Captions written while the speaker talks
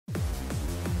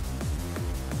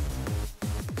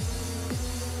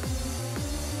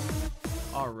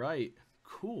All right,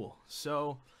 cool.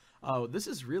 So, this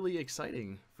is really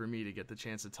exciting for me to get the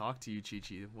chance to talk to you, Chi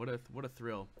Chi. What a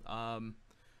thrill.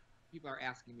 People are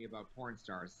asking me about porn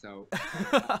stars, so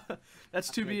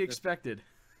That's to be expected.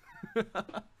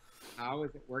 how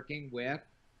is it working with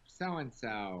so and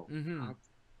so? Mm-hmm.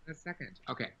 In a second.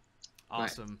 Okay, go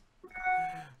ahead. Awesome.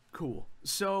 Cool.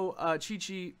 So, Chi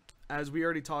Chi, as we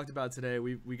already talked about today,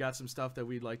 we got some stuff that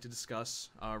we'd like to discuss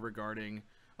regarding,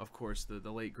 of course,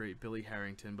 the late great Billy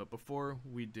Herrington. But before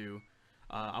we do,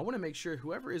 I want to make sure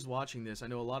whoever is watching this, I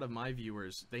know a lot of my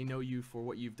viewers, they know you for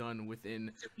what you've done within.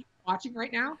 Are people watching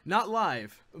right now? Not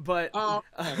live, but Oh,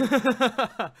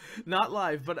 okay. not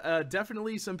live, but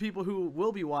definitely some people who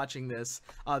will be watching this.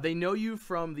 They know you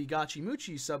from the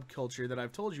Gachimuchi subculture that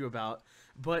I've told you about,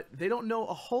 but they don't know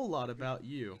a whole lot about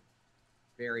you.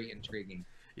 Very intriguing.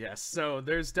 Yes, so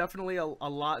there's definitely a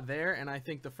lot there, and I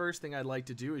think the first thing I'd like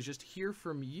to do is just hear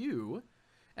from you,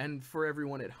 and for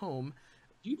everyone at home.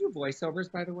 Do you do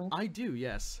voiceovers, by the way? I do,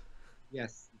 yes.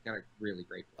 Yes, you've got a really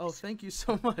great voice. Oh, thank you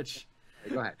so much.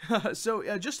 Okay, go ahead.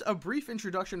 So, just a brief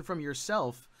introduction from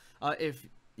yourself. If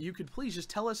you could please just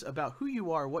tell us about who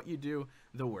you are, what you do,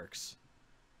 the works.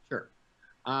 Sure.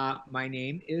 My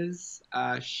name is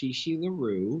Chi Chi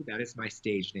LaRue. That is my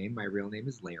stage name. My real name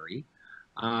is Larry.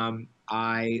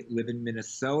 I live in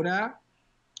Minnesota.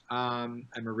 I'm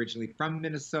originally from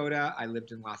Minnesota. I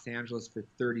lived in Los Angeles for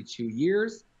 32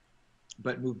 years,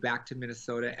 but moved back to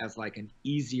Minnesota as like an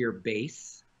easier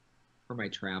base for my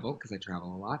travel because I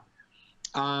travel a lot.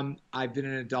 I've been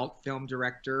an adult film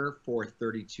director for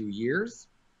 32 years.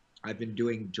 I've been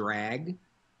doing drag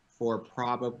for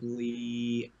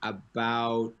probably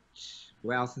about,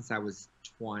 well, since I was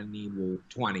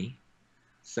 20.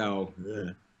 So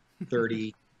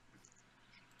 30,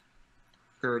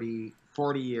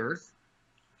 40 years.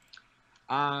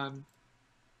 And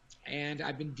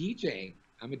I've been DJing.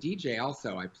 I'm a DJ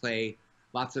also. I play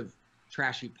lots of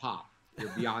trashy pop. Your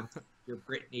Beyonce, your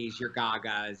Britneys, your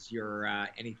Gagas, your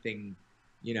anything,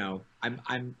 you know.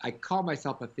 I call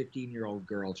myself a 15-year-old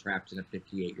girl trapped in a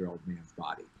 58-year-old man's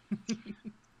body.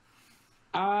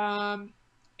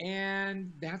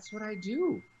 And that's what I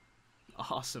do.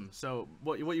 Awesome. So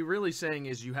what you're really saying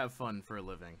is you have fun for a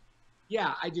living.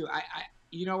 Yeah, I do.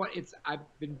 You know what? I've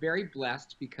been very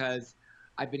blessed because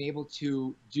I've been able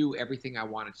to do everything I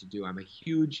wanted to do. I'm a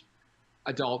huge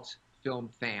adult film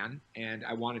fan, and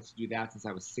I wanted to do that since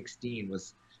I was 16,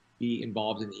 was be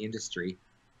involved in the industry.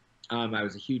 I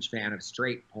was a huge fan of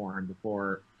straight porn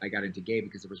before I got into gay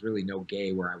because there was really no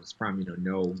gay where I was from, you know,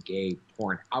 no gay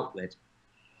porn outlet.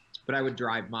 But I would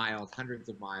drive miles, hundreds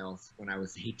of miles when I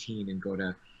was 18 and go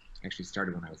to, actually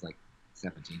started when I was like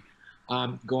 17,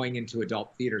 going into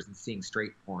adult theaters and seeing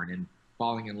straight porn and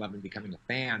falling in love and becoming a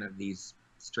fan of these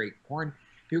straight porn,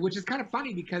 which is kind of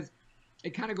funny because it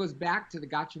kind of goes back to the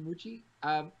Gachimuchi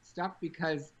stuff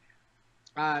because,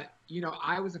 you know,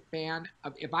 I was a fan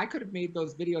of, if I could have made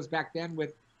those videos back then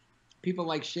with people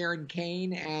like Sharon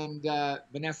Kane and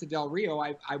Vanessa Del Rio,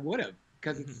 I would have,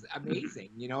 because it's amazing.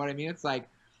 You know what I mean? It's like,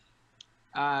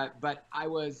 but I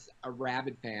was a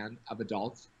rabid fan of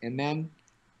adults. And then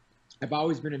I've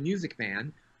always been a music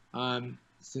fan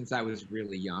since I was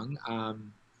really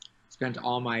young. Spent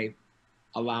all my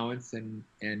allowance and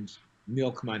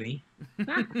milk money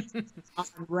on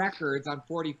records, on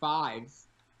 45s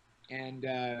and,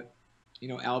 you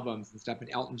know, albums and stuff. And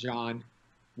Elton John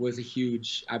was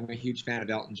I'm a huge fan of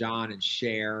Elton John and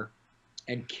Cher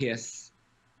and Kiss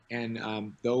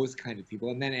and those kind of people.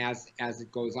 And then as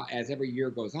it goes on, as every year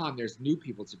goes on, there's new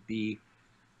people to be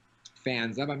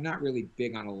fans of. I'm not really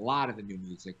big on a lot of the new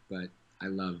music, but I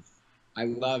love,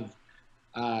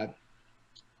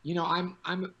 you know, I'm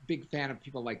a big fan of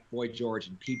people like Boy George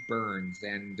and Pete Burns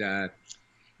and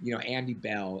you know, Andy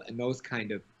Bell and those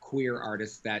kind of queer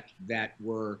artists that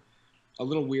were a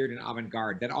little weird and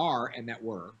avant-garde, that are and that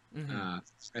were.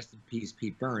 Rest in peace,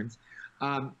 Pete Burns.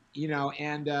 You know,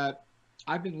 and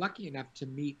I've been lucky enough to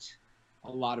meet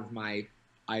a lot of my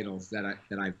idols that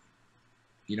I've,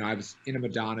 you know, I was in a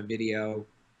Madonna video.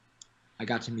 I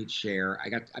got to meet Cher.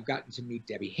 I've gotten to meet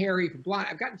Debbie Harry from Blonde.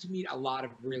 I've gotten to meet a lot of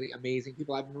really amazing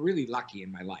people. I've been really lucky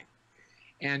in my life.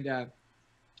 And the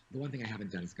one thing I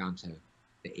haven't done is gone to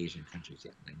the Asian countries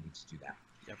yet, and I need to do that.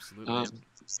 Absolutely.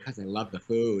 Because I love the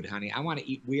food, honey. I want to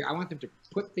eat weird. I want them to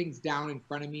put things down in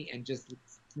front of me and just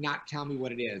not tell me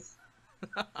what it is.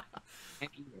 And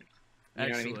eat it. You know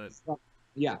Excellent. what I mean? So,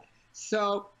 yeah.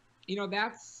 So, you know,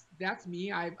 that's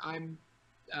me. I'm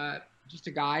just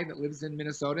a guy that lives in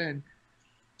Minnesota, and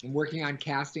I'm working on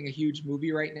casting a huge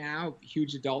movie right now, a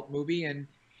huge adult movie,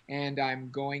 and I'm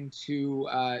going to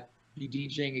be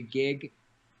DJing a gig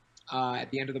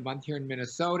at the end of the month here in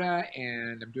Minnesota,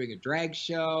 and I'm doing a drag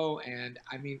show. And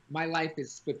I mean, my life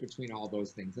is split between all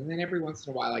those things. And then every once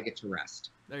in a while, I get to rest.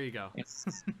 There you go. And,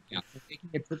 yeah, I'm taking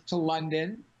a trip to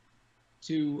London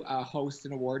to host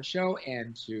an award show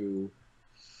and to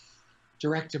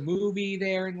direct a movie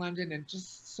there in London. And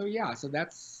just so, yeah, so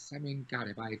that's, I mean, God,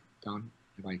 have I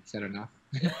said enough?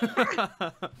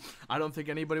 I don't think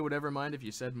anybody would ever mind if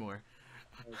you said more.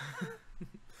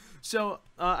 So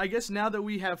I guess now that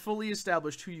we have fully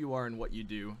established who you are and what you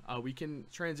do, we can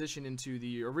transition into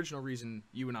the original reason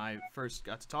you and I first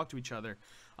got to talk to each other,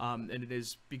 and it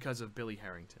is because of Billy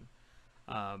Herrington.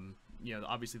 You know,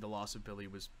 obviously the loss of Billy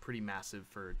was pretty massive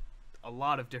for a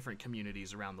lot of different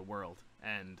communities around the world,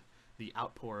 and the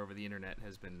outpour over the internet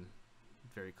has been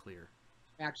very clear.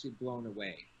 I'm actually blown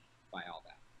away by all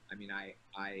that. I mean, I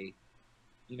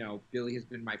you know, Billy has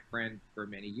been my friend for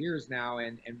many years now,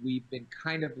 and we've been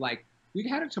kind of like, we've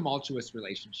had a tumultuous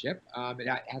relationship.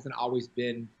 It hasn't always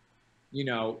been, you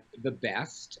know, the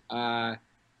best.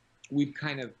 We've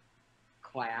kind of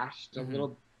clashed a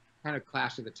little, kind of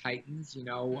Clash of the Titans, you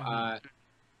know,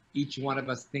 each one of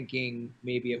us thinking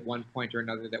maybe at one point or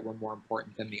another that we're more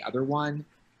important than the other one,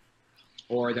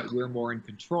 or that we're more in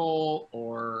control,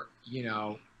 or, you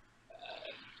know,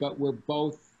 but we're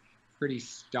both pretty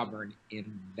stubborn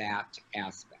in that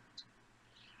aspect.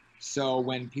 So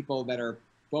when people that are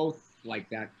both like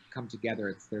that come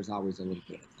together, there's always a little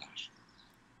bit of clash.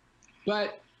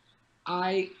 But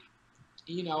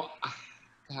you know,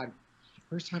 God, the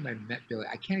first time I met Billy,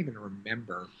 I can't even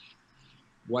remember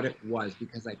what it was,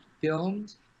 because I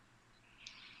believe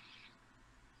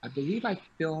I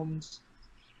filmed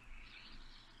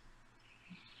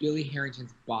Billy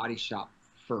Herrington's Body Shop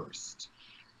first.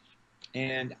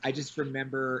 And I just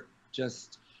remember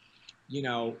just, you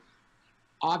know,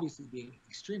 obviously being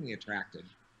extremely attracted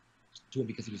to him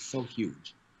because he was so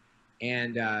huge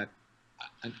and an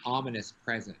ominous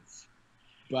presence.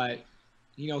 But,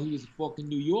 you know, he was a fucking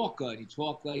New Yorker, and he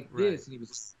talked like this, and he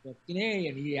was fucking A,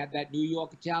 and he had that New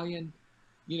York Italian,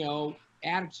 you know,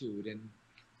 attitude, and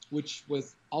which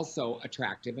was also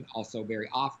attractive and also very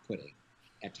off-putting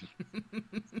at times.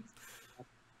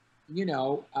 You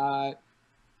know, I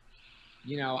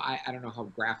don't know how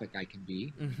graphic I can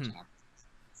be.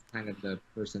 It's kind of the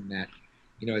person that,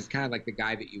 you know, is kind of like the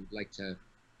guy that you like to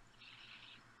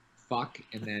fuck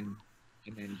and then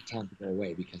tell him to go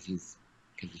away because he's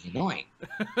annoying.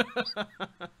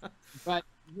 But,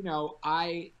 you know,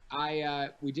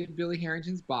 we did Billy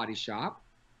Herrington's Body Shop,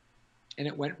 and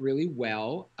it went really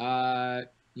well.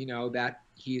 You know, that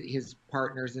his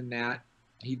partners in that,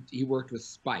 he worked with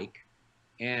Spike,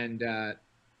 and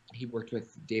he worked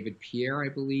with David Pierre, I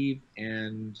believe,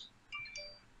 and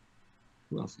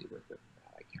who else did he work with?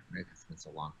 I can't remember. It's been so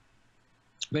long.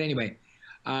 But anyway,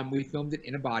 we filmed it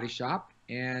in a body shop,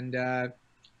 and I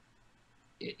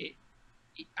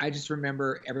just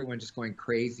remember everyone just going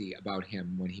crazy about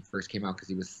him when he first came out, because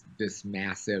he was this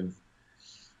massive,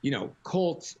 you know,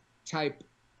 cult type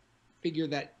figure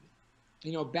that,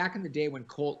 you know, back in the day when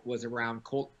Colt was around,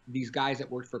 these guys that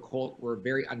worked for Colt were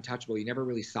very untouchable. You never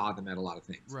really saw them at a lot of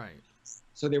things. Right.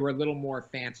 So they were a little more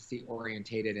fantasy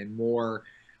orientated and more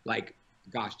like,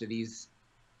 gosh, do these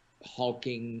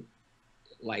hulking,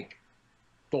 like,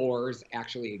 Thors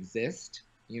actually exist?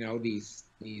 You know, these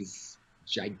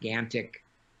gigantic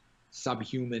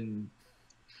subhuman,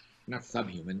 not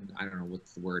subhuman, I don't know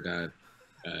what's the word,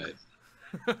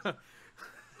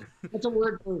 what's a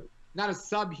word for, not a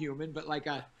subhuman, but like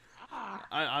a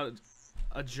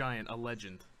giant, a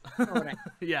legend. You know what I mean?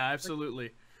 Yeah,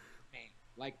 absolutely.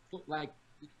 Like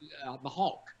the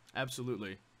Hulk.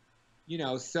 Absolutely. You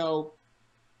know, so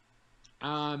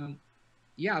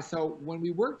yeah, so when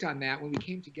we worked on that, when we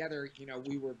came together, you know,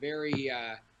 we were very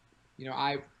you know,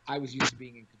 I was used to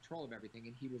being in control of everything,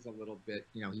 and he was a little bit,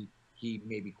 you know, he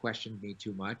maybe questioned me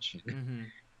too much.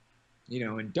 You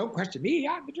know, and don't question me,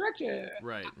 I'm the director.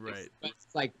 Right. But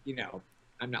it's like, you know,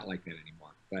 I'm not like that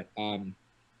anymore. But I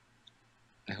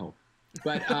hope.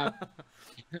 But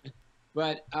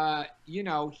but you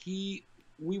know, we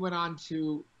went on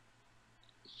to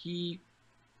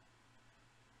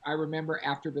I remember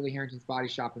after Billy Herrington's Body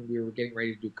Shop, and we were getting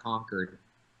ready to do Concord,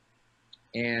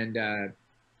 and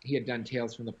he had done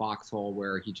Tales from the Foxhole,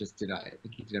 where he just did I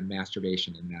think he did a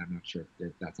masturbation in that. I'm not sure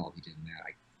if that's all he did in that.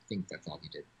 I think that's all he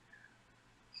did.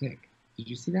 Did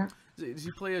you see that? Does he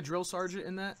play a drill sergeant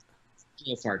in that?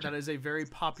 Drill sergeant. That is a very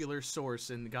popular source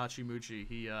in Gachimuchi.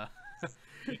 He, yeah.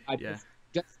 I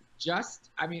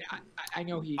mean, I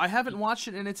know he. I haven't watched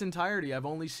it in its entirety. I've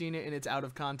only seen it in its out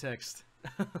of context.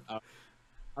 All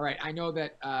right, I know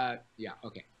that. Yeah,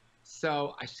 okay.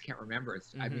 So I just can't remember.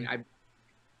 I mean,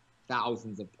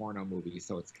 thousands of porno movies,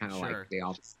 so it's kind of Sure. like they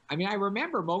all. I mean, I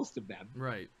remember most of them,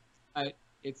 Right. but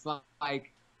it's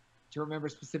like to remember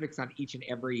specifics on each and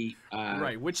every.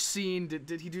 Right. Which scene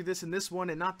did he do this in this one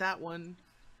and not that one?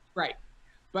 Right,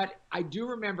 but I do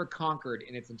remember Concord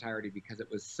in its entirety because it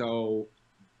was so.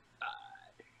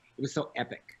 It was so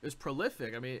epic. It was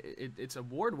prolific. I mean, it's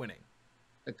award winning.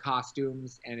 The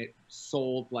costumes, and it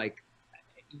sold like,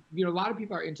 a lot of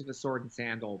people are into the sword and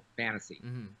sandal fantasy.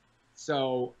 Mm-hmm.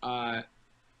 So,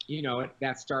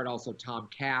 that starred also Tom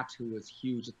Catt, who was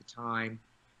huge at the time,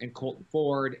 and Colton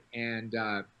Ford, and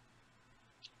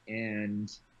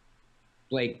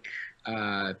Blake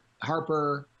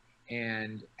Harper,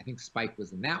 and I think Spike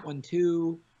was in that one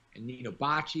too, and Nino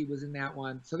Bacci was in that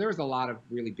one. So there was a lot of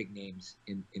really big names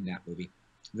in that movie.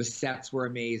 The sets were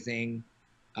amazing.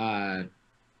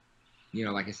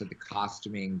 Like I said, the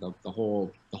costuming, the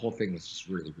whole thing was just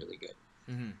really, really good.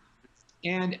 Mm-hmm.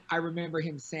 And I remember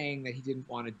him saying that he didn't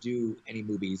want to do any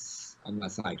movies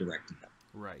unless I directed them.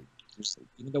 Right.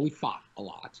 Even though we fought a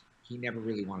lot, he never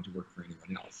really wanted to work for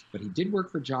anyone else. But he did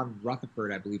work for John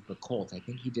Rutherford, I believe, for Colt. I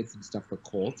think he did some stuff for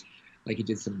Colt. Like he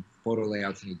did some photo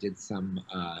layouts and he did some,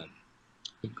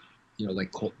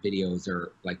 like Colt videos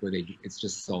or like where it's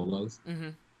just solos. Mm-hmm.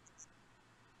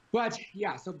 But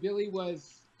yeah, so Billy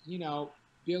was,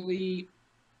 Billy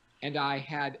and I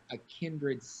had a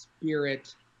kindred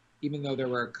spirit, even though there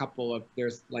were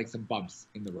there's like some bumps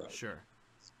in the road. Sure.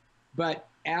 But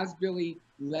as Billy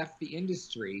left the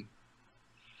industry,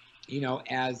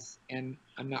 and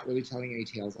I'm not really telling any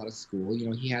tales out of school,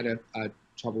 he had a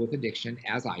trouble with addiction,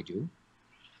 as I do.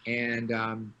 And,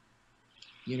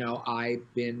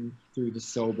 I've been through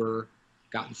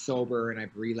gotten sober, and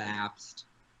I've relapsed.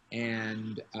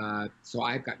 And so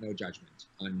I've got no judgment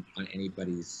on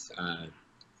anybody's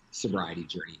sobriety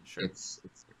journey. Sure. It's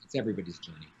everybody's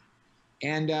journey.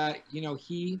 And,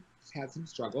 he's had some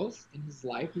struggles in his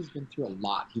life. He's been through a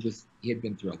lot. He had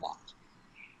been through a lot.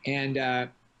 And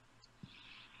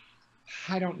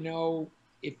I don't know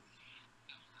if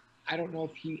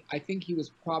I think he was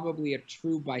probably a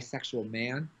true bisexual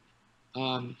man.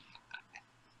 I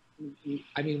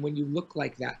mean, when you look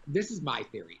like that, this is my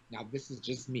theory. Now, this is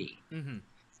just me. Mm-hmm.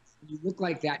 You look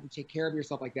like that, and you take care of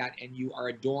yourself like that, and you are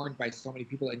adorned by so many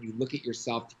people, and you look at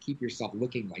yourself to keep yourself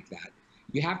looking like that.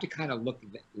 You have to kind of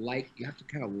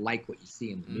like what you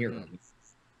see in the mirror. Mm-hmm.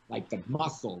 Like the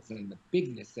muscles and the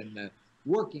bigness and the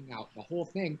working out, the whole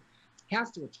thing has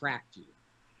to attract you.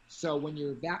 So when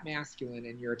you're that masculine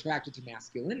and you're attracted to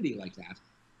masculinity like that,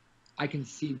 I can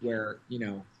see where,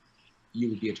 you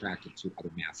would be attracted to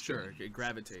other masculine. Sure, it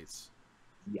gravitates.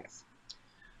 Yes.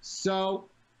 So,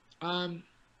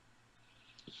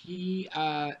 he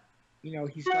struggled,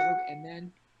 and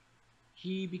then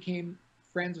he became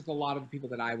friends with a lot of the people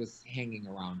that I was hanging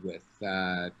around with,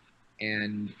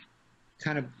 and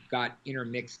kind of got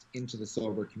intermixed into the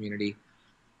sober community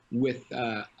with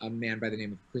a man by the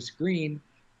name of Chris Green,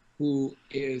 who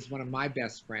is one of my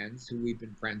best friends, who we've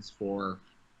been friends for.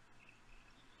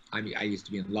 I mean, I used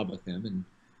to be in love with him, and,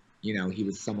 he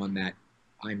was someone that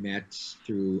I met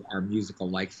through our musical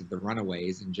likes of the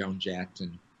Runaways and Joan Jett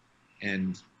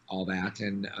and all that.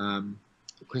 And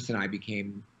Chris and I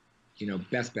became,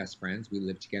 best friends. We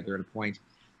lived together at a point.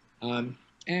 And,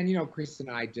 Chris and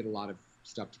I did a lot of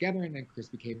stuff together, and then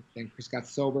Chris got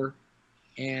sober,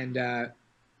 and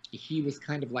he was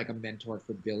kind of like a mentor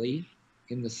for Billy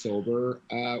in the sober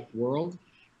world.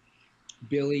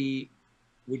 Billy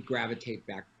would gravitate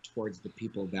back towards the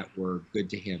people that were good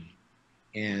to him.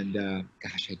 And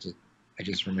gosh, I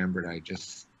just remembered, I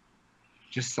just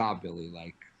saw Billy,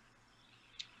 like,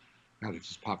 God, it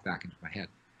just popped back into my head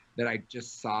that I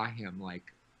just saw him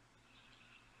like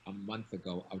a month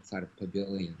ago outside of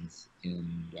Pavilions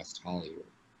in West Hollywood.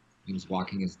 He was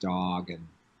walking his dog, and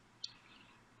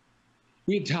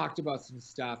we had talked about some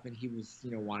stuff, and he was,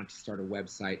 wanted to start a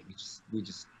website. We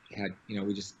just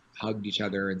hugged each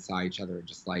other and saw each other, and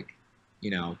just like,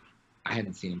 I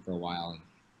hadn't seen him for a while. And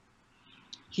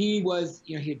he was,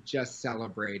 he had just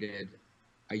celebrated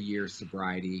a year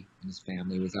sobriety, and his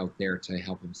family was out there to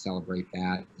help him celebrate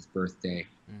that, his birthday.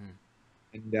 Mm-hmm.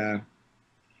 And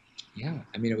yeah,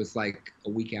 I mean, it was like a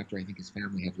week after I think his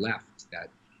family had left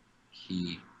that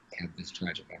he had this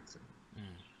tragic accident.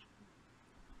 Mm.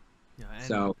 Yeah,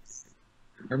 so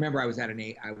I remember I was getting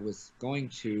ready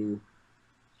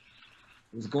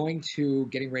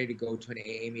to go to an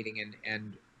AA meeting,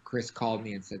 and Chris called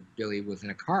me and said Billy was in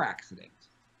a car accident.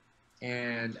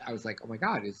 And I was like, oh my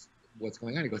God, what's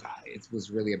going on? He goes, it was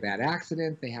really a bad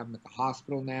accident. They have him at the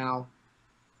hospital now.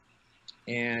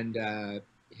 And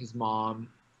his mom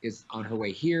is on her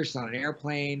way here. She's on an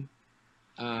airplane.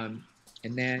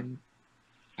 And then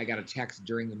I got a text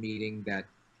during the meeting that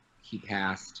he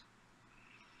passed.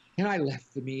 And I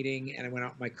left the meeting and I went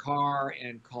out in my car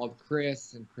and called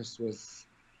Chris, and Chris was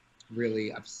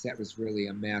really upset, was really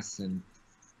a mess, and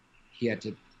he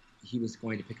was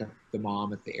going to pick up the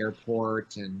mom at the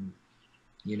airport, and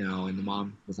and the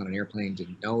mom was on an airplane,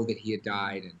 didn't know that he had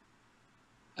died,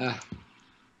 and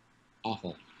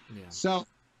awful. Yeah. So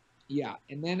yeah,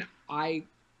 and then I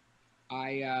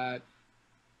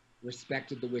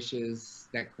respected the wishes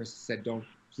that Chris said,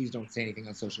 please don't say anything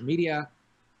on social media.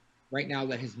 Right now,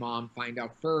 let his mom find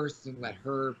out first and let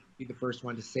her be the first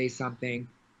one to say something.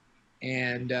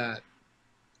 And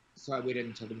so I waited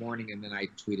until the morning, and then I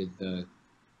tweeted the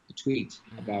tweet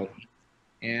about,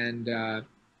 and and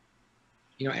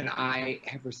I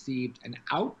have received an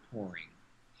outpouring.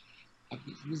 It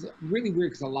was really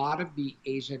weird because a lot of the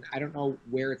Asian, I don't know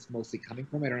where it's mostly coming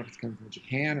from. I don't know if it's coming from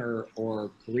Japan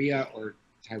or Korea or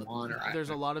Taiwan, or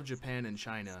there's a lot of Japan and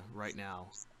China right now.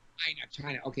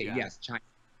 China. Okay, yeah. Yes, China.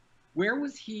 Where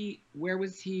was he?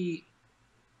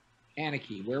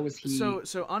 Aniki. Where was he? So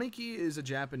Aniki is a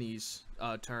Japanese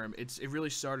term. It really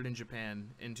started in Japan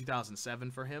in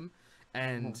 2007 for him,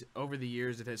 and over the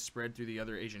years it has spread through the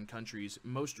other Asian countries.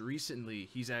 Most recently,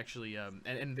 he's actually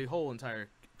and the whole entire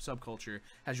subculture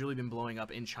has really been blowing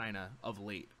up in China of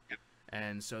late,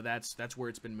 and so that's where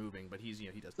it's been moving. But he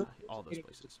does all those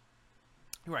places.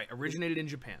 Right, originated in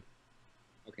Japan.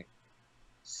 Okay,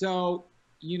 so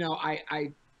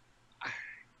I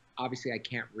obviously I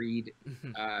can't read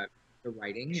the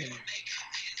writing. And,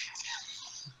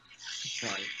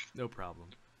 sorry, no problem.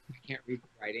 I can't read the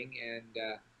writing,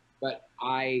 and but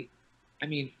I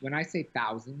mean, when I say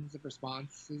thousands of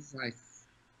responses,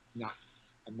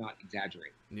 I'm not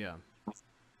exaggerating. Yeah.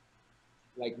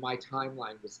 Like my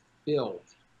timeline was filled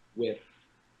with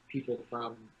people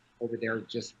from over there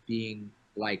just being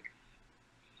like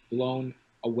blown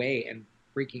away and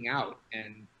freaking out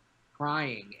and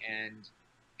crying and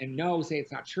no, say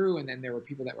it's not true. And then there were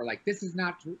people that were like, this is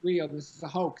not real, this is a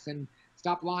hoax, and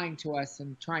stop lying to us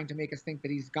and trying to make us think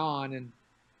that he's gone. And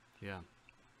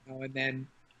and then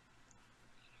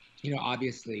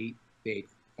obviously they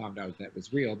found out that it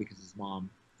was real because his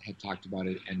mom had talked about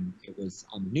it and it was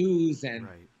on the news, and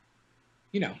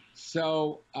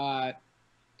so I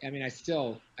mean, I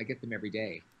get them every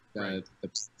day, the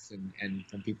and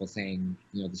from people saying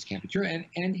this can't be true,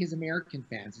 and his American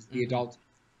fans, the adult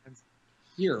fans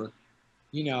here,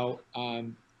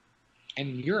 and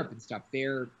in Europe and stuff,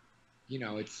 they're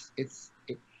it's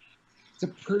a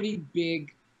pretty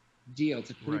big deal. It's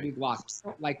a pretty big loss. I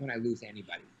don't like when I lose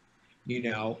anybody.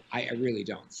 I really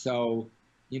don't. So,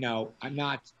 I'm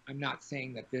not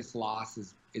saying that this loss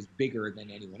is bigger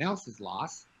than anyone else's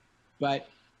loss, but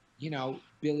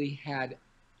Billy had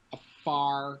a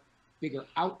far bigger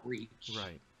outreach,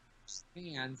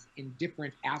 fans in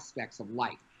different aspects of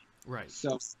life. Right.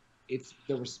 So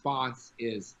the response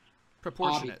is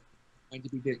proportionate. Going to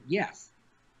be big. Yes.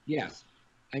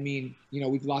 I mean,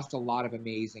 we've lost a lot of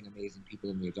amazing people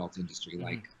in the adult industry,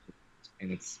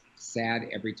 and it's sad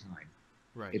every time.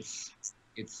 Right.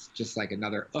 It's just like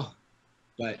another,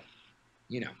 but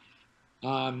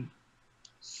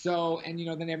so, and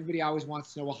then everybody always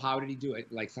wants to know, well, how did he do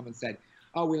it? Like someone said,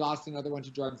 oh, we lost another one to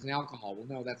drugs and alcohol. Well,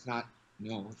 no, it's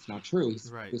not true.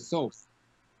 He was sober,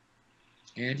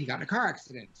 and he got in a car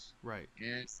accident. Right.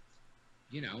 And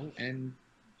and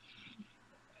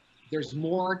there's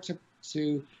more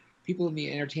to people in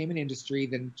the entertainment industry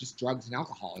than just drugs and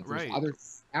alcohol. There's other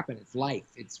things happen. It's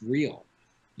life. It's real.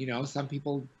 Some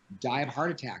people die of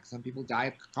heart attacks. Some people die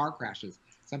of car crashes.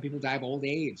 Some people die of old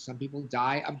age. Some people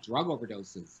die of drug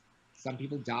overdoses. Some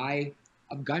people die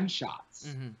of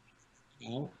gunshots.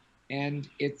 And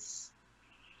it's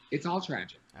all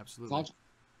tragic. Absolutely. It's all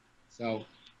so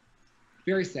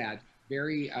very sad,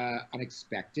 very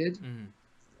unexpected.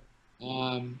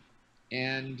 And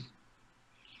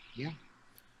yeah.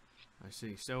 I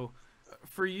see. So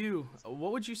for you,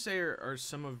 what would you say are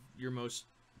some of your most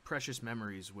precious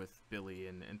memories with Billy,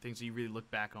 and things that you really look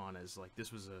back on as like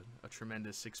this was a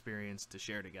tremendous experience to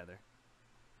share together?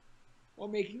 Well,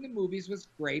 making the movies was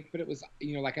great, but it was,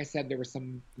 like I said, there were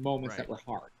some moments that were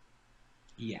hard.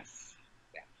 Yes.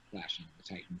 Yeah. Flashing the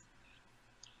Titans.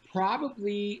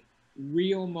 Probably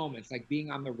real moments, like being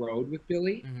on the road with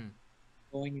Billy,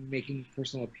 going and making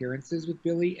personal appearances with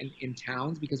Billy in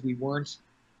towns, because we weren't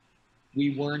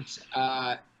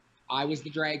I was the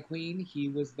drag queen, he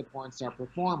was the porn star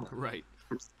performer. Right.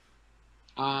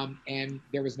 And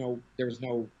there was no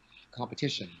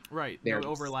competition. Right. No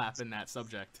overlap in that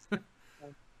subject.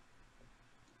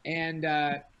 And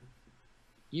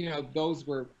those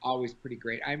were always pretty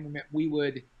great. I remember we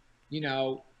would you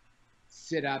know,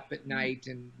 sit up at night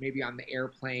and maybe on the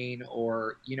airplane,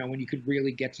 or when you could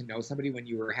really get to know somebody, when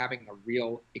you were having a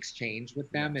real exchange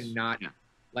with them, and Yes. not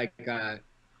like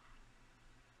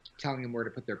telling them where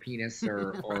to put their penis,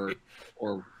 or Right.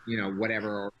 or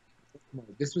whatever. Or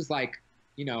this was like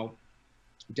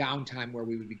downtime where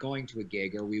we would be going to a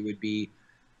gig, or we would be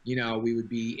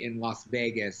in Las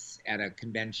Vegas at a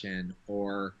convention,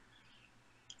 or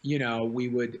we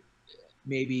would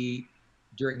maybe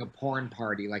during a porn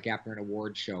party, like after an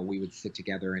award show, we would sit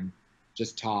together and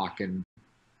just talk, and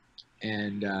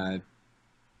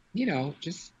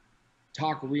just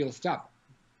talk real stuff.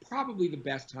 Probably the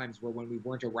best times were when we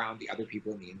weren't around the other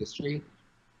people in the industry,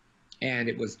 and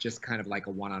it was just kind of like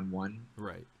a one-on-one,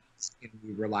 Right. and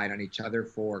we relied on each other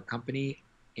for company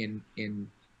in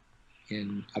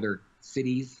other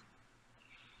cities.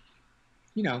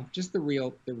 Just the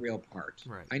real part.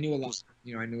 Right. I knew a lot.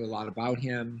 I knew a lot about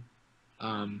him.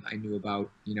 I knew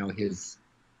about his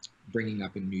bringing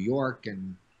up in New York,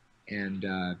 and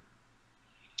him.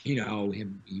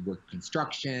 He worked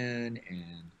construction,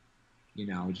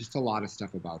 and just a lot of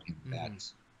stuff about him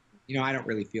that I don't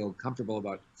really feel comfortable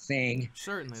about saying.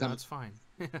 Certainly, Some that's fine.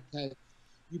 that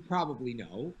you probably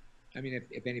know. I mean,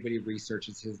 if anybody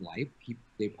researches his life,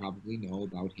 they probably know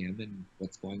about him and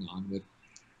what's going on with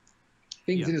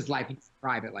things in his life and his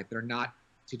private life that are not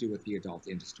to do with the adult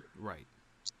industry. Right.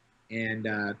 And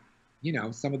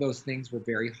some of those things were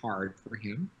very hard for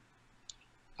him.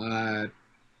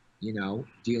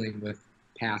 Dealing with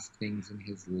past things in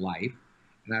his life,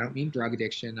 and I don't mean drug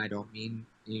addiction. I don't mean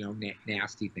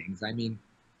nasty things. I mean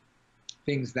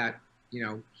things that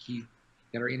he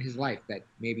that are in his life that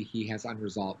maybe he has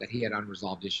unresolved, that he had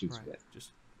unresolved issues Right. with.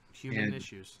 Just human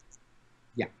issues.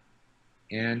 Yeah,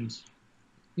 and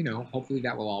hopefully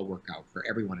that will all work out for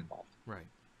everyone involved. Right.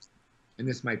 And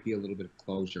this might be a little bit of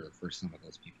closure for some of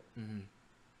those people.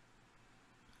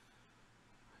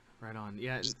 Right on.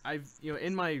 Yeah, and I've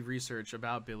in my research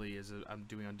about Billy, I'm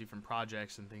doing on different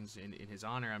projects and things in his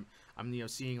honor. I'm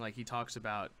seeing, like, he talks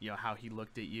about how he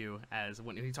looked at you as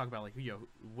when he talked about, like,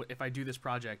 if I do this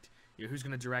project, who's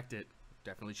gonna direct it?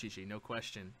 Definitely Chi Chi, no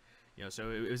question.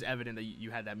 So it was evident that you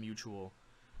had that mutual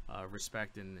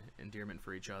respect and endearment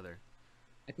for each other.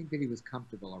 I think that he was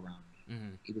comfortable around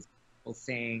me. He was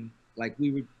saying, like,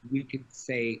 we could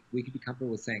be comfortable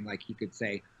with saying, like, he could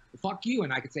say, well, fuck you,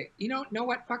 and I could say, know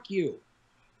what, fuck you.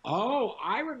 Oh,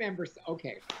 I remember.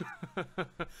 Okay,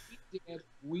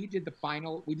 we did the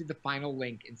final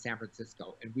link in San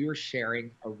Francisco, and we were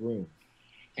sharing a room.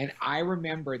 And I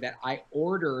remember that I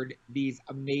ordered these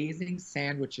amazing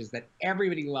sandwiches that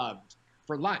everybody loved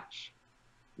for lunch.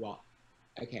 Well,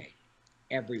 okay,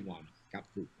 everyone got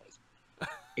food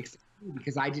poisoning except me,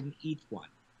 because I didn't eat one.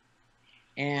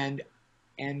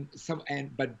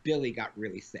 But Billy got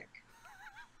really sick.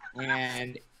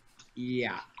 And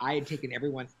yeah, I had taken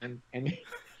everyone, and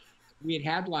we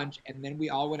had lunch, and then we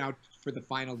all went out for the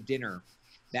final dinner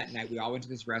that night. We all went to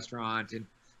this restaurant, and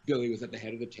Billy was at the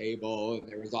head of the table, and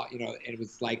there was all, and it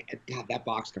was like, God, that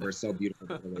box cover is so beautiful,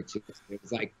 by the way, too. It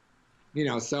was like,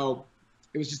 so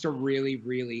it was just a really,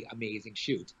 really amazing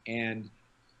shoot. And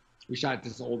we shot at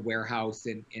this old warehouse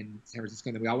in San Francisco,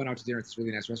 and then we all went out to dinner at this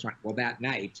really nice restaurant. Well, that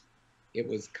night, it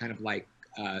was kind of like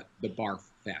the barf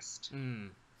fest.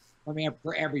 I mean,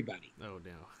 for everybody. Oh,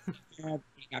 no.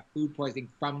 We got food poisoning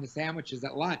from the sandwiches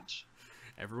at lunch.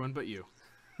 Everyone but you.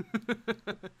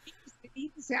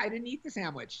 I didn't eat the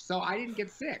sandwich, so I didn't get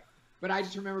sick. But I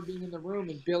just remember being in the room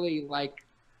and Billy, like,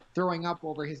 throwing up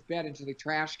over his bed into the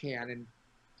trash can,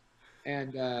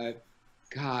 and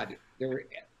God, there were,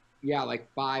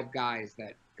 like 5 guys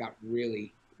that got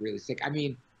really, really sick. I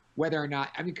mean,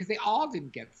 because they all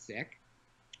didn't get sick.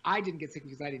 I didn't get sick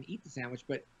because I didn't eat the sandwich,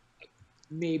 but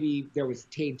maybe there was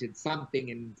tainted something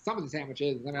in some of the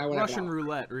sandwiches. I mean, Russian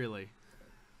roulette, really.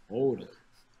 Totally.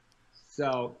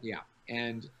 So, yeah.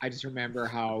 And I just remember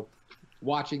how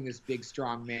watching this big,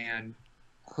 strong man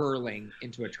hurling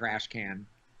into a trash can,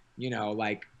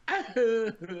 like,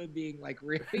 being like,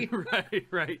 really?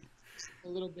 Right. A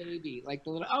little baby, like the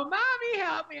little, oh, mommy,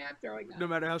 help me, I'm throwing up. No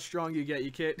matter how strong you get,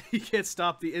 you can't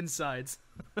stop the insides.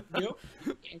 Nope.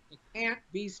 And you can't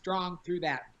be strong through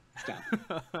that stuff.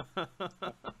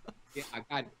 Yeah,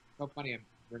 God, so funny I'm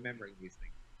remembering these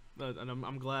things. And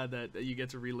I'm glad that you get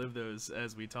to relive those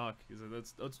as we talk,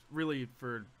 because that's really,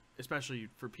 especially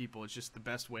for people, it's just the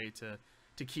best way to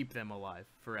keep them alive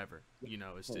forever.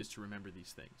 Is to remember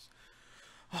these things.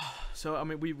 So I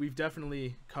mean, we've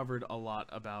definitely covered a lot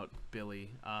about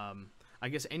Billy. I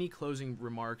guess any closing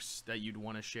remarks that you'd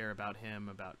want to share about him,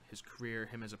 about his career,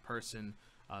 him as a person,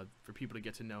 for people to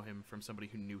get to know him from somebody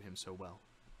who knew him so well.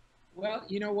 Well,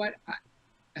 you know what?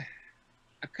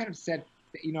 I've kind of said,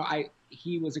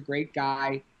 he was a great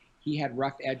guy. He had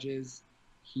rough edges.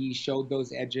 He showed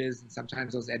those edges, and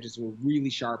sometimes those edges were really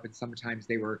sharp, and sometimes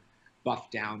they were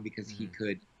buffed down because he Hmm.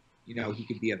 could, he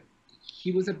could be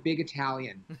he was a big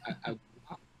Italian, a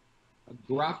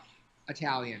gruff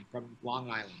Italian from Long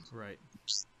Island, Right.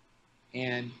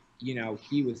 and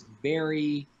he was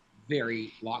very,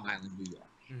 very Long Island, New York,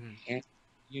 Hmm. and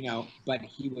but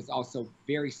he was also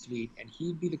very sweet, and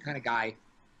he'd be the kind of guy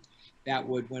that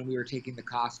would, when we were taking the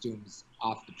costumes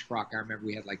off the truck, I remember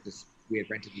we had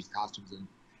rented these costumes and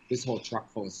this whole truck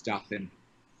full of stuff, and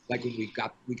like when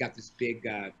we got this big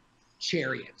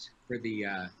chariot for the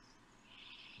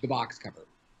box cover,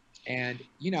 and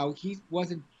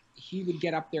he would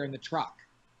get up there in the truck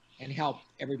and help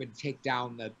everybody take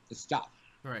down the stuff,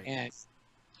 Right. and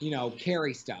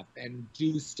carry stuff and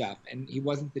do stuff, and he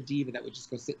wasn't the diva that would just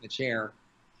go sit in the chair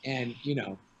and you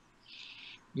know,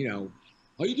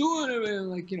 how you doing? And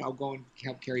like, go and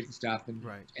help carry the stuff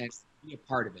Right. and be a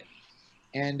part of it.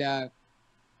 And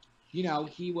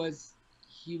he was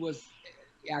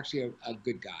actually a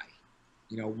good guy.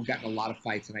 We got in a lot of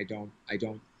fights, and I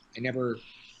never.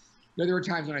 There were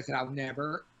times when I said I'll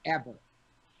never, ever,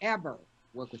 ever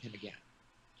work with him again.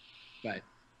 But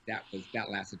that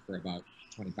lasted for about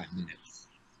 25 minutes,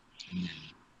 and then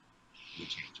we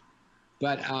changed.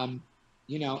 But and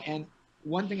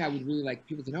one thing I would really like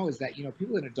people to know is that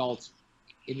people in the adult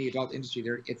industry,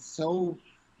 it's so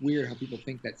weird how people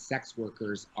think that sex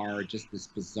workers are just this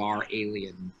bizarre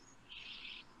alien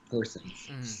persons.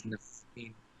 Hmm. I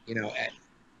mean,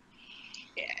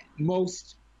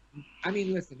 most. I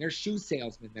mean, listen, there's shoe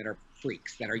salesmen that are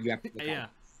freaks that are you have to look out Yeah.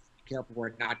 careful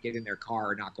for, not get in their car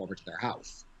or not go over to their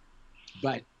house.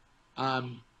 But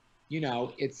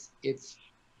it's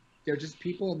they're just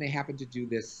people, and they happen to do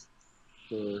this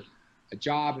for a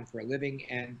job and for a living.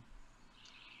 And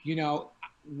you know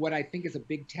what I think is a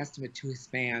big testament to his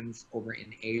fans over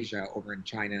in Asia, over in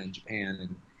China and Japan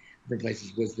and different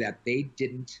places, was that they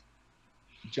didn't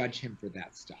judge him for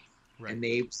that stuff, Right. and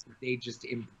they just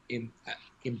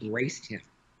embraced him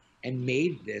and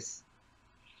made this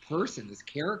person, this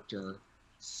character,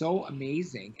 so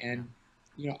amazing Yeah.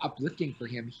 and uplifting for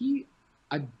him. He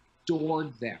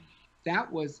adored them.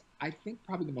 That was, I think,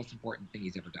 probably the most important thing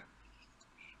he's ever done,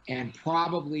 and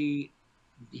probably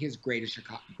his greatest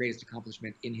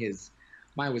accomplishment in his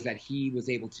mind was that he was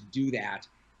able to do that,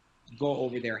 go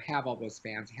over there, have all those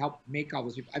fans, help make all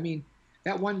those people. I mean,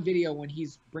 that one video when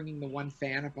he's bringing the one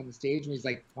fan up on the stage, when he's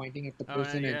like pointing at the Oh,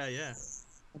 person and yeah, yeah.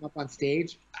 come up on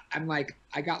stage, I'm like,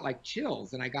 I got like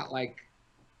chills, and I got like,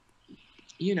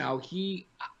 he.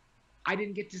 I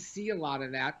didn't get to see a lot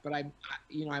of that, but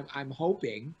I'm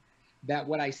hoping that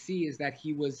what I see is that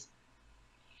he was,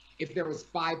 if there was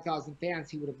 5,000 fans,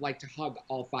 he would have liked to hug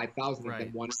all 5,000 of them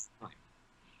Right. one time.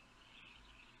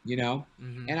 You know,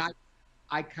 Hmm. and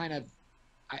I kind of,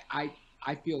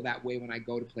 I feel that way when I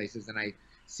go to places and I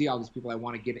see all these people. I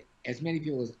want to give as many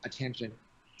people as attention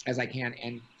as I can,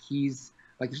 and he's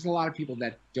like, there's a lot of people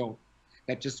that don't,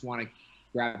 that just want to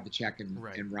grab the check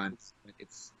Right. and run. But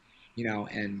it's,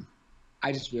 and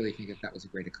I just really think that was a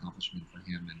great accomplishment for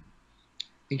him, and I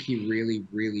think he really,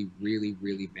 really, really,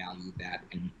 really valued that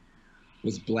and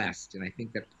was blessed. And I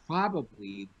think that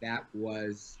probably that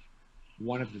was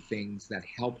one of the things that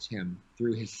helped him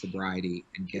through his sobriety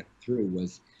and get through,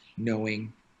 was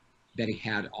knowing that he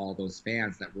had all those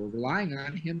fans that were relying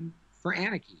on him for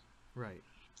Aniki, Right.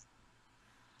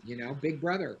 Big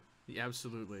brother. Yeah,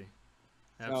 absolutely.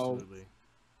 So, Absolutely.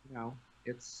 you know,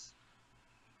 it's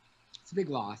it's a big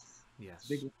loss. It's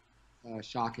a Yes. big,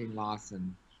 shocking loss,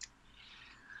 and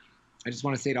I just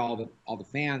want to say to all the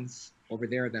fans over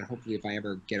there that hopefully, if I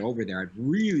ever get over there, I'd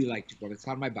really like to go. It's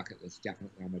on my bucket list,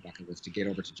 definitely on my bucket list, to get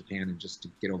over to Japan and just to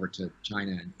get over to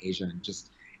China and Asia and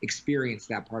just experience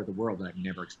that part of the world that I've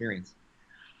never experienced.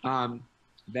 Um,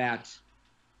 that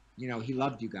he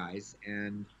loved you guys,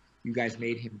 and you guys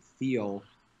made him feel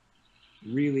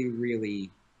really,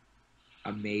 really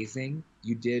amazing.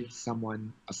 You did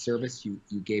someone a service. You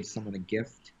gave someone a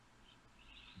gift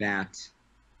that,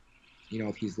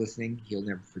 if he's listening, he'll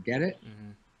never forget it.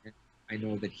 Hmm. And I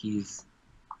know that he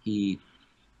he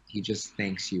just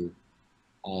thanks you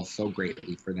all so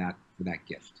greatly for that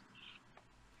gift.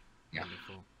 Yeah.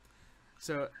 Wonderful.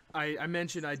 So I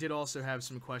mentioned I did also have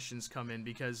some questions come in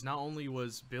because not only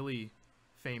was Billy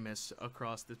famous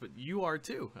across this, but you are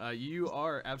too. You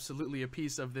are absolutely a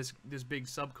piece of this big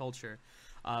subculture.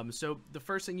 So the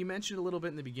first thing you mentioned a little bit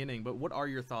in the beginning, but what are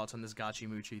your thoughts on this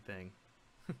Gachimuchi thing?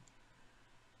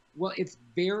 Well, it's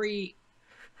very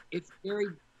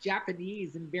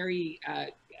Japanese and very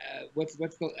what's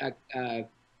the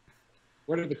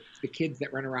what are the kids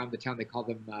that run around the town? They call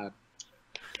them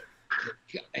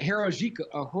Harajuku,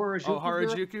 Oh, Harajuku.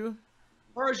 Harajuku.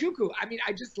 Harajuku. I mean,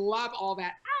 I just love all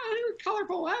that.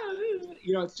 Colorful.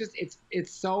 You know,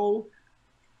 it's so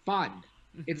fun.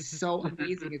 It's so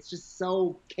amazing. It's just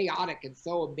so chaotic and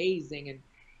so amazing. And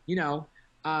you know,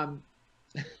 um,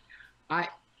 I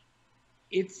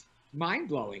it's mind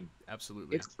blowing.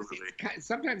 Absolutely.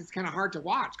 Sometimes it's kind of hard to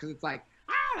watch because it's like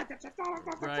right.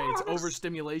 It's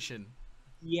overstimulation.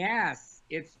 Yes,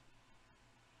 it's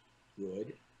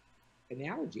good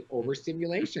analogy.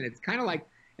 Overstimulation. It's kind of like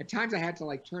at times I had to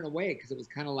like turn away because it was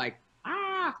kind of like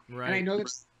right. And I know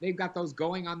that they've got those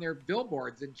going on their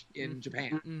billboards in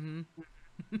Japan.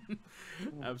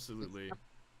 Absolutely.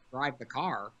 Drive the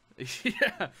car.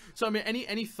 Yeah. So I mean,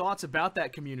 any thoughts about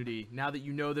that community now that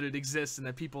you know that it exists and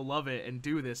that people love it and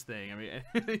do this thing? I mean,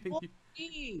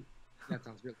 that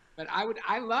sounds real. But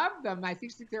I love them. I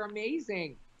think they're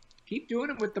amazing. Keep doing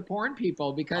it with the porn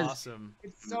people because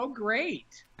it's so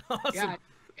great. Awesome. Yeah,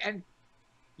 and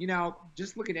you know,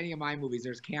 just look at any of my movies.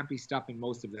 There's campy stuff in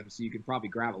most of them, so you can probably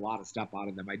grab a lot of stuff out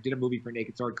of them. I did a movie for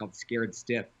Naked Sword called Scared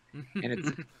Stiff, and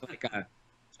it's like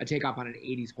a takeoff on an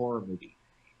 80s horror movie.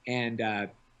 And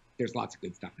there's lots of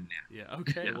good stuff in that. Yeah,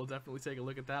 okay. We'll definitely take a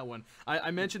look at that one.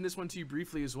 I mentioned this one to you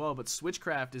briefly as well, but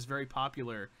Switchcraft is very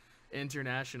popular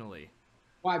internationally.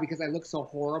 Why? Because I look so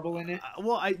horrible in it?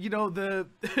 Well, you know,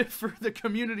 for the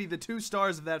community, the 2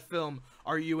 stars of that film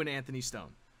are you and Anthony Stone.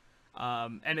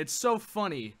 And it's so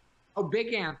funny. Oh,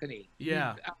 Big Anthony.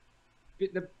 Yeah.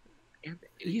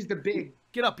 He's the big.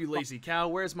 Get up, you lazy cow.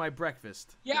 Where's my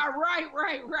breakfast? Yeah, right.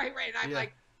 And I'm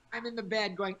like, I'm in the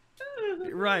bed going.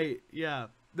 Right. Yeah.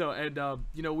 No, and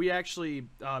you know, we actually,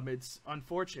 it's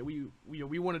unfortunate. We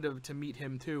wanted to meet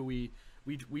him too. We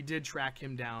did track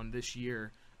him down this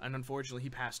year, and unfortunately, he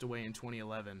passed away in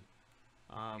 2011.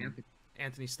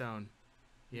 Anthony Stone.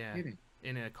 Yeah.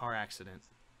 In a car accident.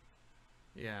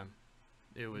 Yeah.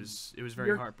 It was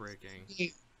very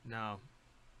heartbreaking. No.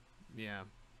 Yeah.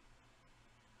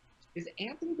 Is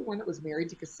Anthony the one that was married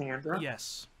to Cassandra?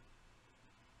 Yes.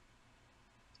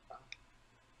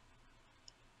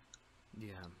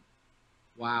 Yeah.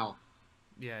 Wow.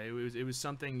 Yeah, it was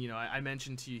something, you know, I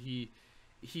mentioned to you,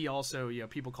 he also, you know,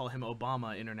 people call him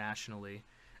Obama internationally,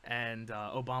 and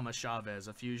Obama Chavez,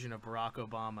 a fusion of Barack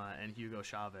Obama and Hugo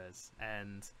Chavez,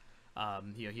 and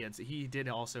you know, he did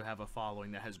also have a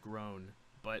following that has grown,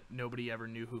 but nobody ever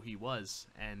knew who he was,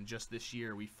 and just this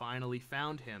year we finally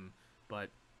found him, but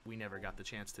we never got the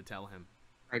chance to tell him.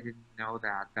 I didn't know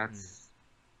that. That's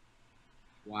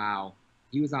wow.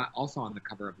 He was also on the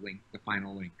cover of Link, the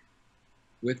final Link,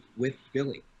 with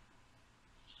Billy.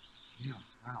 Yeah,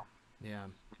 wow. Yeah,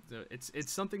 so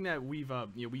it's something that we've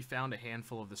you know, we found a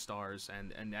handful of the stars,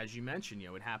 and as you mentioned, you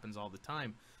know, it happens all the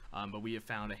time. But we have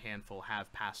found a handful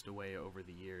have passed away over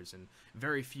the years, and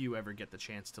very few ever get the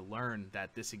chance to learn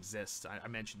that this exists. I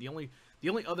mentioned the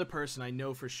only other person I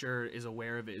know for sure is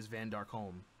aware of it is Van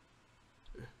Darkholm.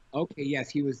 Okay, yes,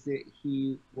 he was in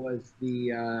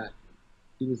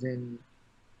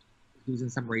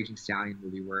some Raging Stallion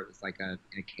movie where it was like in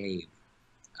a cave.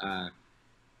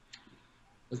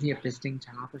 Wasn't he a fisting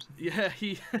top or something?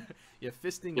 Yeah,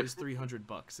 fisting is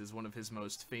 $300 is one of his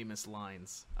most famous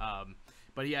lines.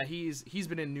 But yeah, he's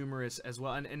been in numerous as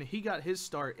well, and he got his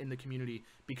start in the community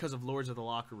because of Lords of the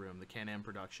Locker Room, the Can-Am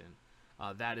production.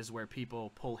 That is where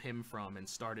people pull him from and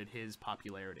started his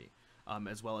popularity,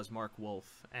 as well as Mark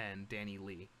Wolf and Danny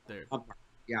Lee.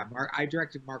 Yeah, I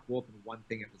directed Mark Wolf in one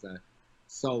thing. It was a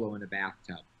solo in a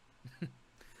bathtub.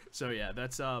 So yeah,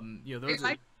 that's you know, those they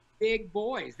like big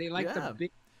boys. They like the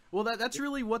big. Well, that's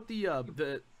really what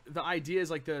the idea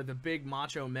is, like the big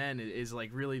macho men is like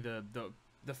really the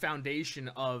foundation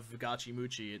of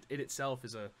Gachimuchi. It itself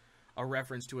is a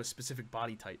reference to a specific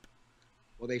body type.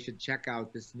 Well, they should check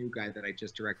out this new guy that I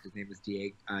just directed. His name is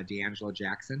D'Angelo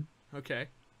Jackson. Okay.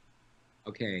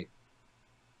 Okay.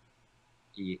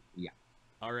 Yeah.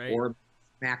 All right. Or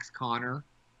Max Connor,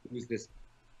 who's this?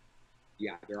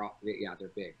 Yeah, they're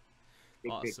big.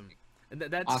 Awesome. Big. And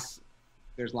that's awesome.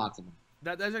 There's lots of them.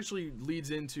 That actually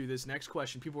leads into this next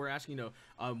question. People were asking, you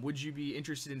know, would you be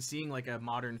interested in seeing like a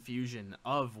modern fusion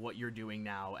of what you're doing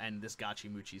now and this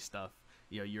Gachimuchi stuff?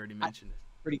 You know, you already mentioned it.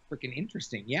 Pretty freaking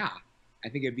interesting. Yeah, I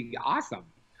think it'd be awesome.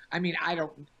 I mean, I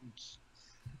don't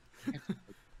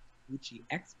Gucci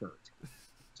expert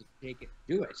to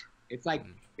do it. It's like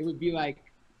it would be like,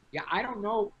 yeah, I don't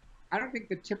know. I don't think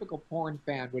the typical porn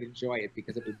fan would enjoy it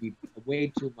because it would be way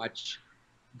too much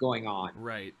going on.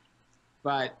 Right.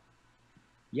 But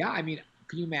yeah, I mean,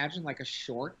 can you imagine like a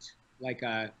short, like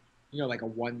a like a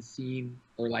one scene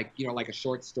or like like a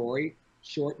short story,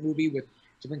 short movie with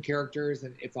different characters,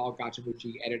 and it's all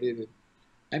Gachimuchi edited. And,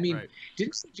 I mean, Right.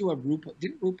 didn't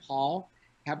RuPaul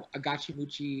have a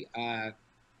Gachimuchi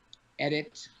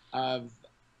edit of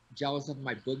 "Jealous of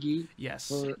My Boogie"?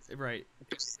 Yes. Right.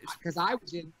 Because I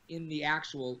was in the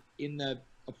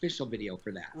official video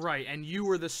for that. Right, and you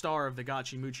were the star of the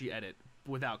Gachimuchi edit,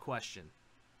 without question.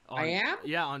 I am?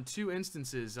 Yeah, on 2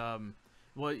 instances.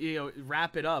 Well,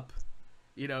 wrap it up.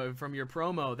 From your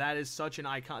promo, that is such an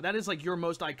icon. That is like your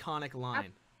most iconic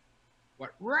line.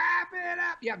 What? Wrap it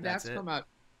up. Yeah, that's it. from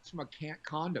a can't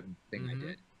condom thing I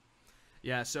did.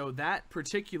 Yeah, so that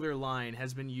particular line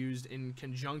has been used in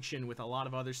conjunction with a lot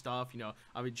of other stuff.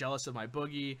 I mean, Jealous of My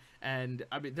Boogie, and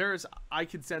I mean, I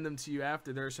could send them to you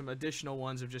after. There are some additional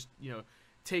ones of just,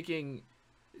 taking,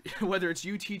 whether it's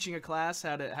you teaching a class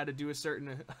how to do a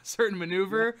certain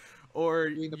maneuver, or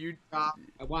you.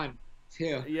 1,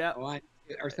 2. Yeah. 1,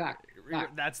 2, or suck.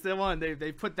 That's the one.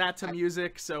 They put that to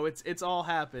music, so it's all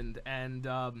happened, and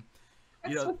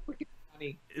That's so freaking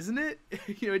funny, isn't it?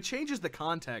 It changes the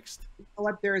context. You know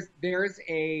what? There's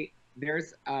a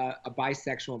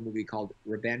bisexual movie called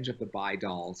Revenge of the Bi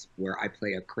Dolls where I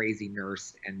play a crazy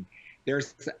nurse, and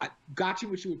there's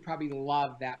Gachimuchi would probably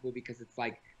love that movie because it's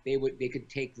like they could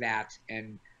take that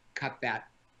and cut that.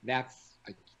 That's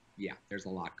there's a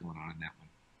lot going on in that one.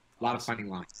 A lot of funny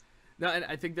lines. No, and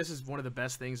I think this is one of the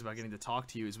best things about getting to talk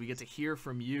to you is we get to hear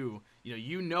from you.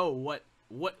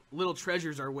 What little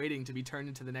treasures are waiting to be turned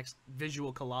into the next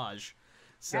visual collage.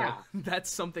 So that's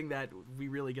something that we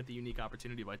really get the unique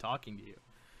opportunity by talking to you.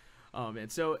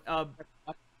 And so I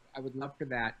would love for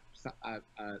that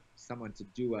someone to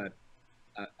do a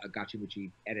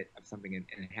Gachimuchi edit of something and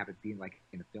have it be like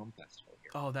in a film festival here.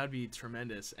 Oh, that'd be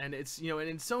tremendous. And it's and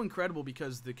it's so incredible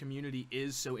because the community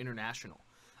is so international.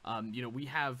 We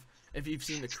have, if you've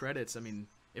seen the credits, I mean,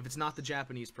 if it's not the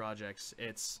Japanese projects,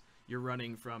 you're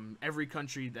running from every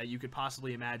country that you could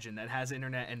possibly imagine that has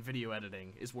internet and video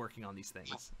editing is working on these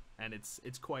things, and it's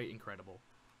quite incredible.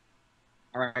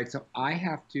 All right, so I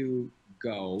have to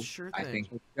go. Sure thing. I think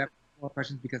we have more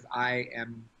questions because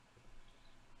I'm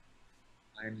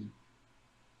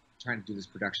trying to do this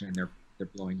production and they're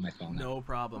blowing my phone up. No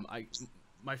problem.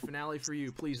 My finale for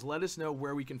you, please let us know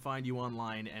where we can find you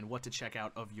online and what to check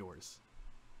out of yours.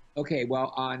 Okay,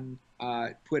 well, on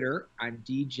Twitter, I'm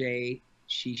DJ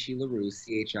Chi Chi LaRue,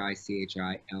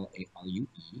 ChiChiLarue.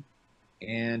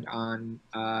 And on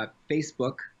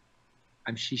Facebook,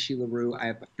 I'm Chi Chi LaRue. I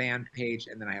have a fan page,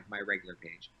 and then I have my regular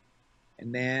page.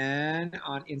 And then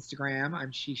on Instagram,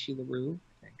 I'm Chi Chi LaRue,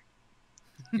 I think.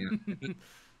 Yeah.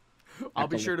 I'll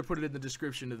be sure to put it in the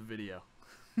description of the video.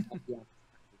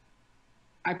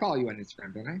 I follow you on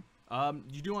Instagram, don't I?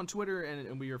 You do on Twitter,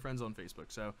 and we are friends on Facebook,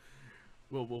 so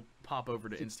we'll pop over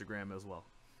to Instagram as well.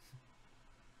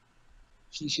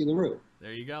 Chi Chi LaRue.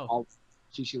 There you go. All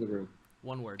Chi Chi LaRue.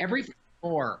 One word. Everything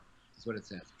and more is what it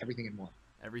says. Everything and more.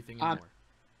 Everything and more.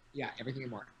 Yeah, everything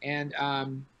and more.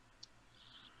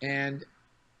 And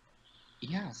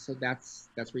yeah, so that's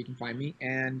where you can find me.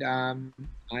 And I'm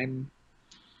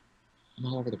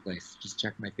all over the place. Just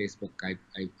check my Facebook. I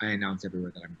announce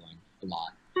everywhere that I'm going a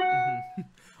lot.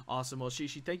 Awesome. Well, Chi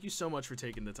Chi, thank you so much for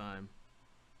taking the time.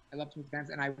 I love to meet fans,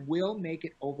 and I will make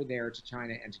it over there to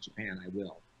China and to Japan. I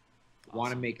will. Awesome.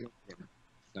 Want to make it over there.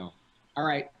 So, all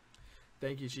right.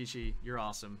 Thank you, Chi Chi. You're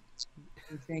awesome.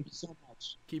 Thank you so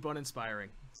much. Keep on inspiring.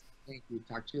 Thank you.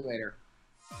 Talk to you later.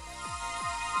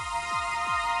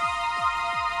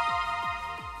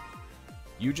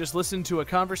 You just listened to a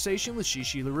conversation with Chi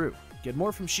Chi LaRue. Get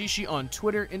more from Chi Chi on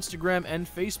Twitter, Instagram, and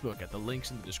Facebook at the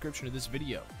links in the description of this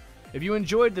video. If you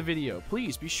enjoyed the video,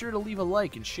 please be sure to leave a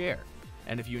like and share.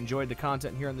 And if you enjoyed the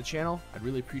content here on the channel, I'd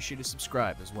really appreciate a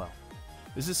subscribe as well.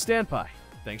 This is Stanpai.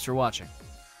 Thanks for watching.